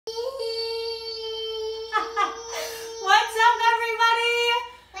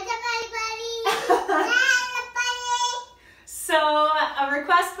a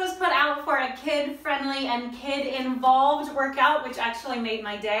request was put out for a kid-friendly and kid-involved workout, which actually made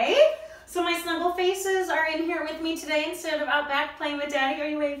my day. So my snuggle faces are in here with me today instead of out back playing with Daddy. Are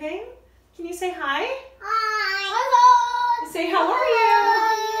you waving? Can you say hi? Hi. Hello. Say how are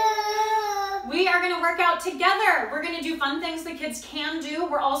you? We are going to work out together. We're going to do fun things that kids can do.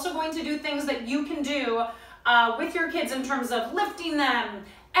 We're also going to do things that you can do with your kids in terms of lifting them,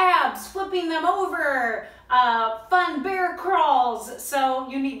 abs, flipping them over, fun bear crawls. So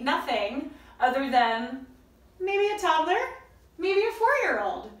you need nothing other than maybe a toddler, maybe a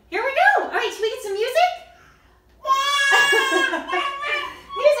 4-year-old. Here we go. All right, should we get some music?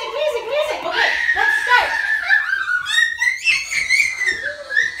 Music, music, music. Okay, let's start.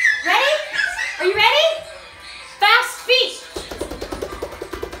 Ready? Are you ready? Fast feet.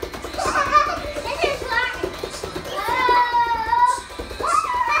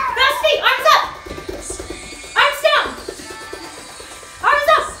 Fast feet, arms up. Arms down. Arms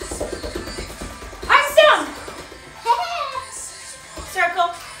up. Arms down. Circle.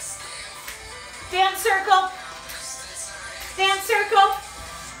 Dance circle. Dance circle.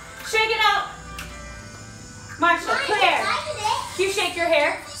 Shake it out. Marshall, Claire, you shake your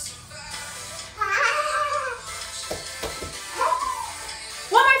hair.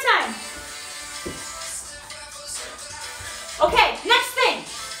 One more time. Okay, next thing.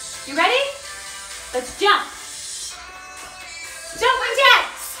 You ready? Let's jump. Jumping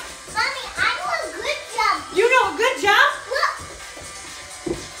jacks. Mommy, I know a good jump. You know a good jump? Look.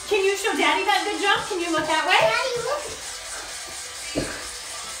 Can you show Daddy that good jump? Can you look that way? Daddy, look.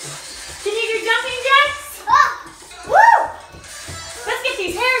 Can you do jumping jacks? Oh. Woo! Let's get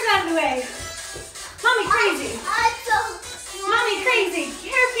these hairs out of the way. Mommy crazy. I'm so Mommy crazy.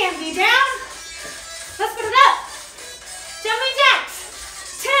 Hair can't be down. Let's put it up. Jumping jacks.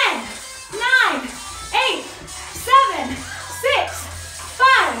 10, 9, 8, 7, 6,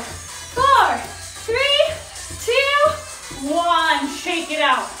 5, 4, 3, 2, 1. Shake it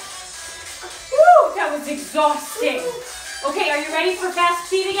out. Woo, that was exhausting. Okay, are you ready for fast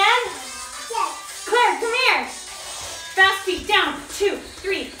feet again? Yes. Claire, come here. Fast feet down. 2,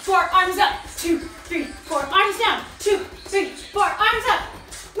 3, 4, arms up. 2, 3, 4, arms down. 2, 3, 4, arms up.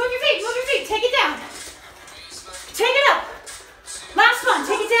 Move your feet, move your feet. Take it down. Take it up. Last one,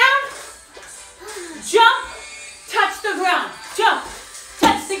 take it down. Jump, touch the ground. Jump,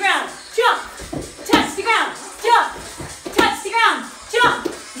 touch the ground. Jump, touch the ground. Jump, touch the ground. Jump.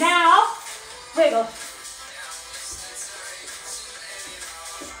 Now, wiggle.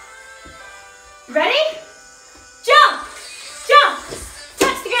 Ready? Jump, jump,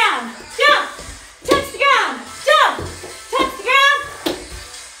 touch the ground. Jump, touch the ground. Jump, touch the ground.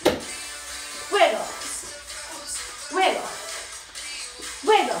 Wiggle, wiggle,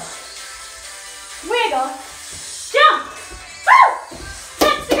 wiggle, wiggle. Jump. Woo!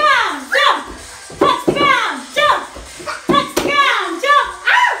 Touch the ground. Jump, touch the ground. Jump, touch the ground. Jump.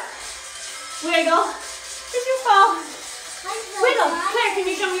 Ow! Wiggle. Did you fall? Wiggle. Claire, can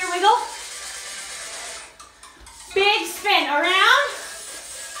you show me your wiggle? Big spin around.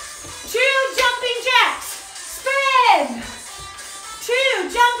 2 jumping jacks. Spin. 2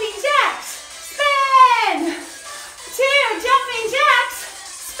 jumping jacks. Spin. 2 jumping jacks.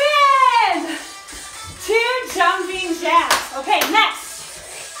 Spin. 2 jumping jacks. Okay,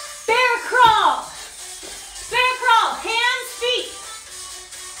 next. Bear crawl. Bear crawl. Hands, feet.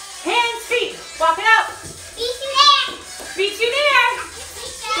 Hands, feet. Walk it out. Beat you there. Beat you there.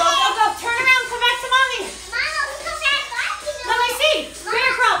 Go, go, go. Turn around. Come back to mommy. Let me see.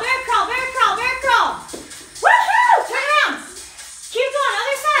 Bear crawl, bear crawl, bear crawl, bear crawl. Woohoo! Turn around. Keep going.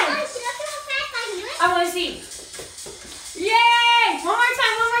 Other side. I want to see. Yay! One more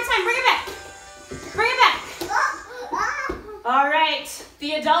time, one more time. Bring it back. Bring it back. All right.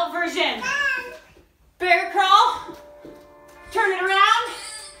 The adult version. Bear crawl. Turn it around.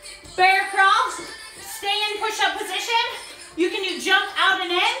 Bear crawl. Stay in push-up position. You can do jump out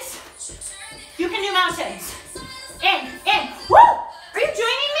and ins. You can do mountains. In. Woo! Are you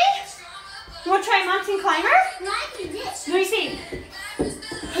joining me? You want to try mountain climber? Let me see.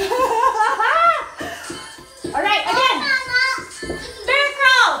 All right, again. Bear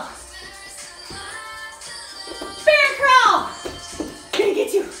crawl. Bear crawl. Gonna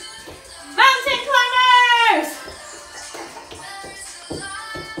get you. Mountain climbers.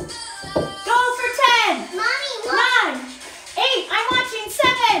 Go for 10. Mommy, what? 9, 8. I'm watching.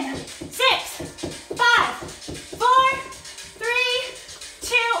 7, 6, 5, 4, 3,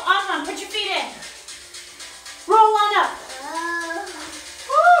 2. Awesome. Put your feet in. Roll on up.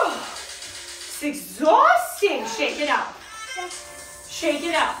 Whew. It's exhausting. Shake it out. Shake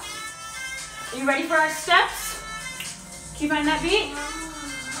it out. Are you ready for our steps? You find that beat?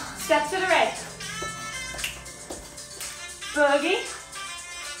 Step to the right. Boogie.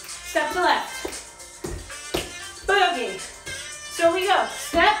 Step to left. Boogie. So we go.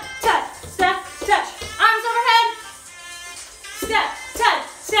 Step, touch, step, touch. Arms overhead. Step, touch,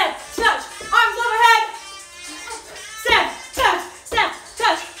 step, touch. Arms overhead. Step, touch, step,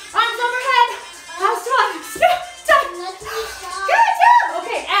 touch. Arms overhead. Last one. Step, touch. Good job.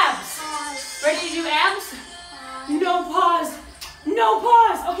 Okay, abs. Ready to do abs? No pause. No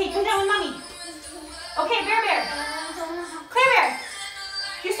pause. Okay, come down with mommy. Okay, bear bear. Clear bear.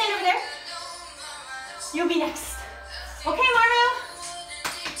 You stand over there. You'll be next. Okay, Marno.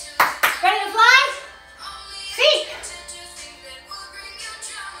 Ready to fly? Feet.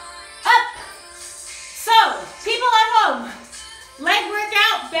 Up. So, people at home, leg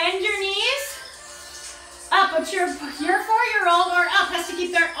workout, bend your knees. Up, but your 4-year-old or up has to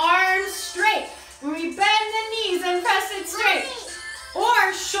keep their arms straight. When we bend the knees and press it straight.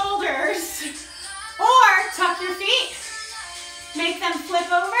 Or shoulders. Or tuck your feet. Make them flip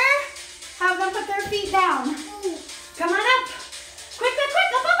over. Have them put their feet down. Come on up. Quick, quick, quick.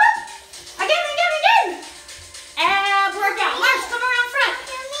 Up, up, up. Again, again, again. Ab workout. March, come around front.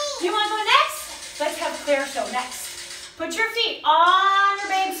 You want to go next? Let's have Claire show next. Put your feet on your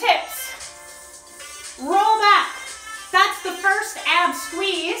babe's hips. Roll back. That's the first ab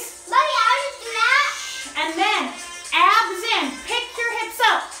squeeze. Mommy, how do you do that? And then abs in. Pick your hips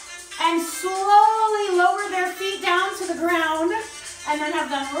up. And slowly lower their feet down to the ground. And then have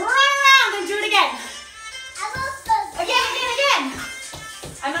them run around and do it again. Again, again, again.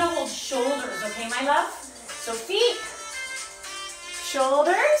 I'm going to hold shoulders, okay, my love? So feet,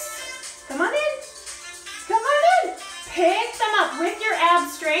 shoulders. Come on in. Come on in. Pick them up with your ab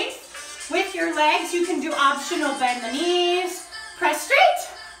strength. With your legs, you can do optional bend the knees. Press straight.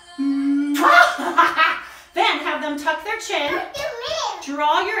 Then have them tuck their chin.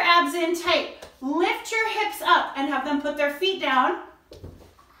 Draw your abs in tight. Lift your hips up and have them put their feet down.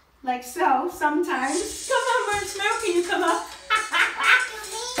 Like so, sometimes. Come on, Mark Snow, can you come up?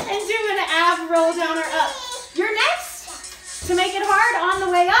 And do an ab roll down or up. You're next. To make it hard, on the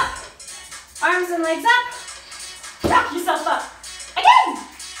way up. Arms and legs up. Wrap yourself up. Again.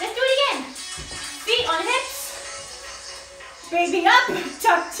 Let's do it again. Feet on hips. Baby up,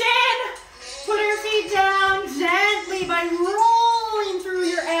 tuck chin. Put your feet down gently by rolling through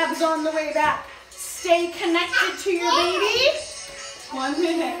your abs on the way back. Stay connected to your baby. 1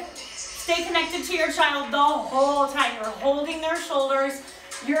 minute. Stay connected to your child the whole time. You're holding their shoulders.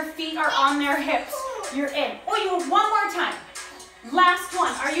 Your feet are on their hips. You're in. Oh, you want one more time. Last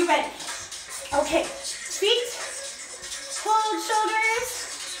one. Are you ready? Okay. Feet. Hold shoulders.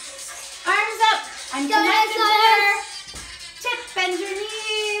 Arms up. I'm connected to her. Tip, bend your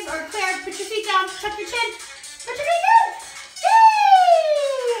knees. Or Claire, put your feet down. Tuck your chin. Put your feet down.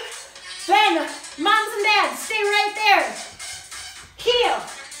 Yay! Then, moms and dads, stay right there. Heel,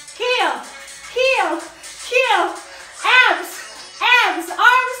 heel, heel, heel. Abs, abs,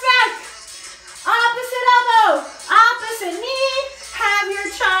 arms back. Opposite elbow, opposite knee. Have your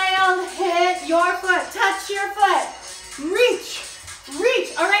child hit your foot. Touch your foot. Reach,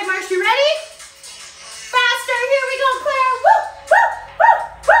 reach. All right, Marsh, you ready? Faster, here we go, Claire. Woo, woo, woo,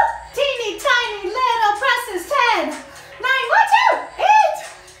 woo. Teeny tiny little presses. 10, 9, 1, 2, 8,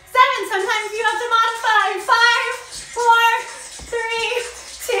 7. Sometimes you have to modify. 5, 4, 3,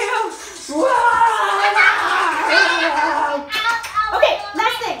 2, 1. Okay,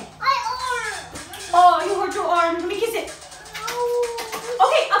 last thing. Oh, you hurt your arm. Let me kiss it.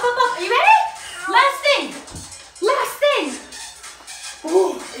 Okay, up, up, up. Are you ready? Last thing. Last thing.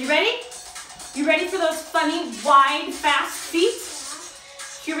 Ooh, are you ready? You ready for those funny, wide, fast feet?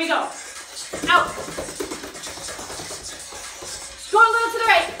 Here we go. Out. Go a little to the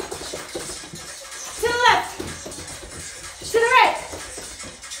right. To the left. To the right.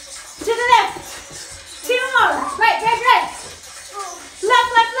 To the left. 2 more. Right, right, right. Left,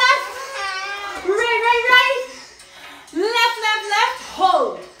 left, left. Right, right, right. Left, left, left.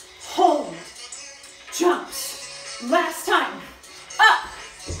 Hold. Hold. Jumps. Last time. Up.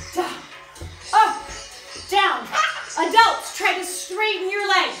 Down. Up. Down. Adults, try to straighten your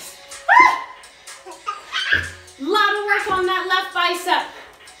legs. Lot of work on that left bicep.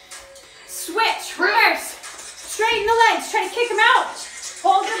 Switch. Reverse. Straighten the legs. Try to kick them out.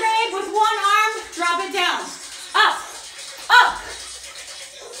 Hold your babe with one arm. Drop it down. Up. Up.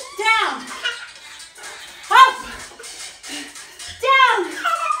 Down. Up. Down.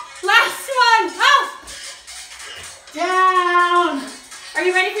 Last one. Up. Down. Are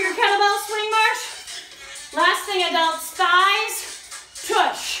you ready for your kettlebell swing, Marsh? Last thing, adults. Thighs.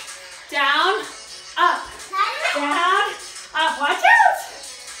 Tush. Down. Up. Down. Up, watch out.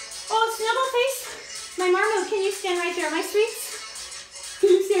 Oh, snuggle face. My marmalade, can you stand right there, my sweets? Can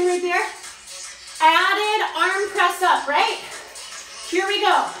you stand right there? Added arm press up, right? Here we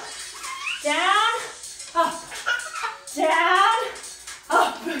go. Down, up, down,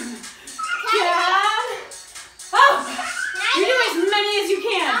 up, down, up. You do as many as you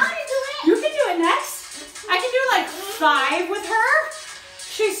can. You can do it next. I can do like 5 with her.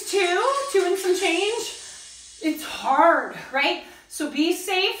 She's 2 and some change. It's hard, right? So be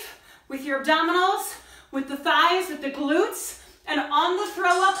safe with your abdominals, with the thighs, with the glutes, and on the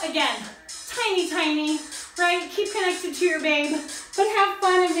throw up again. Tiny, tiny, right? Keep connected to your babe, but have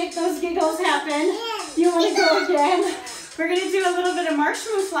fun and make those giggles happen. You want to go again? We're going to do a little bit of march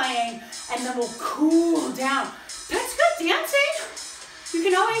move flying, and then we'll cool down. That's good dancing. You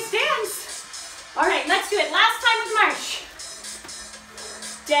can always dance. All right, let's do it. Last time with march.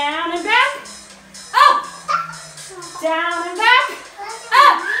 Down and back, up. Down and back,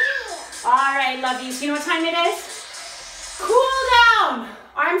 up. All right, lovies. You know what time it is? Cool down.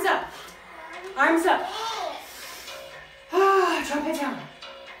 Arms up. Arms up. Ah, drop it down.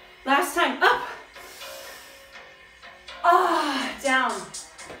 Last time. Up. Ah, down.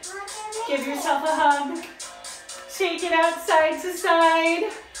 Give yourself a hug. Shake it out side to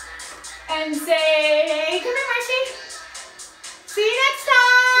side. And say, come here, Marcy. See you next time.